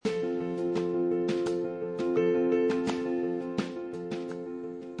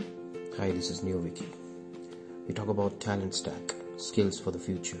Hi, this is Vicky. We talk about talent stack, skills for the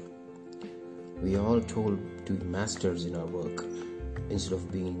future. We are all told to be masters in our work instead of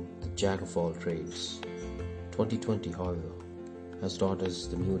being the jack of all trades. 2020, however, has taught us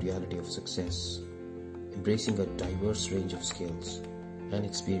the new reality of success, embracing a diverse range of skills and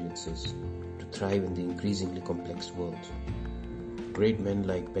experiences to thrive in the increasingly complex world. Great men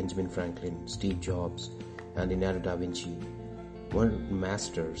like Benjamin Franklin, Steve Jobs, and Leonardo da Vinci weren't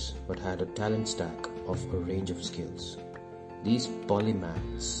masters but had a talent stack of a range of skills. These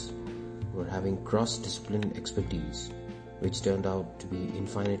polymaths were having cross-disciplinary expertise, which turned out to be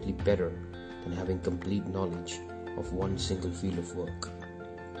infinitely better than having complete knowledge of one single field of work.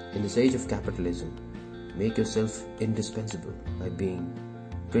 In this age of capitalism, make yourself indispensable by being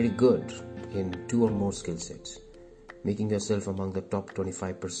pretty good in 2 or more skill sets, making yourself among the top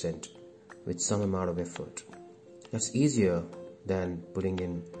 25% with some amount of effort. That's easier than putting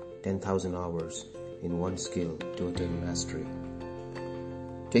in 10,000 hours in one skill to attain mastery.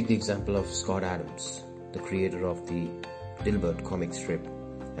 Take the example of Scott Adams, the creator of the Dilbert comic strip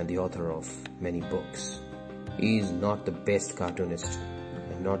and the author of many books. He is not the best cartoonist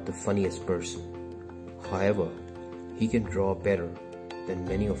and not the funniest person. However, he can draw better than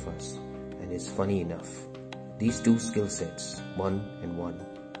many of us and is funny enough. These 2 skill sets, 1 and 1,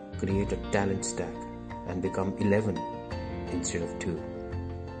 create a talent stack and become 11 instead of 2.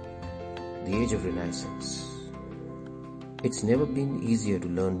 The age of Renaissance. It's never been easier to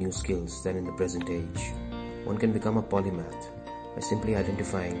learn new skills than in the present age. One can become a polymath by simply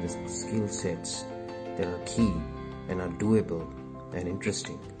identifying the skill sets that are key and are doable and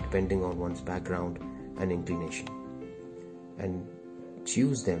interesting depending on one's background and inclination, and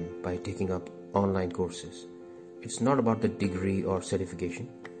choose them by taking up online courses. It's not about the degree or certification,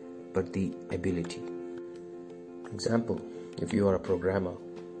 but the ability. Example, if you are a programmer,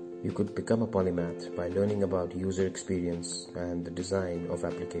 you could become a polymath by learning about user experience and the design of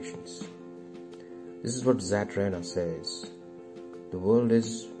applications. This is what Zach Rana says: the world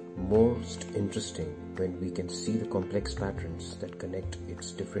is most interesting when we can see the complex patterns that connect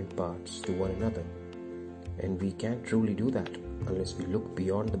its different parts to one another. And we can't truly do that unless we look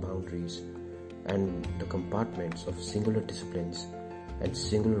beyond the boundaries and the compartments of singular disciplines and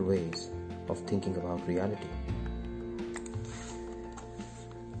singular ways of thinking about reality.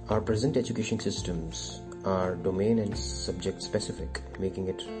 Our present education systems are domain and subject specific, making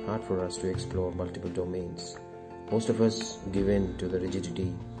it hard for us to explore multiple domains. Most of us give in to the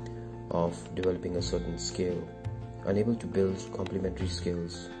rigidity of developing a certain skill, unable to build complementary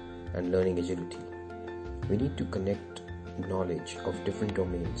skills and learning agility. We need to connect knowledge of different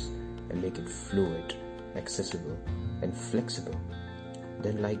domains and make it fluid, accessible, and flexible.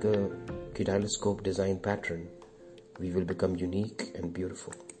 Then, like a kaleidoscope design pattern, we will become unique and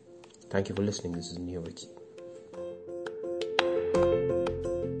beautiful. Thank you for listening. This is Vicky.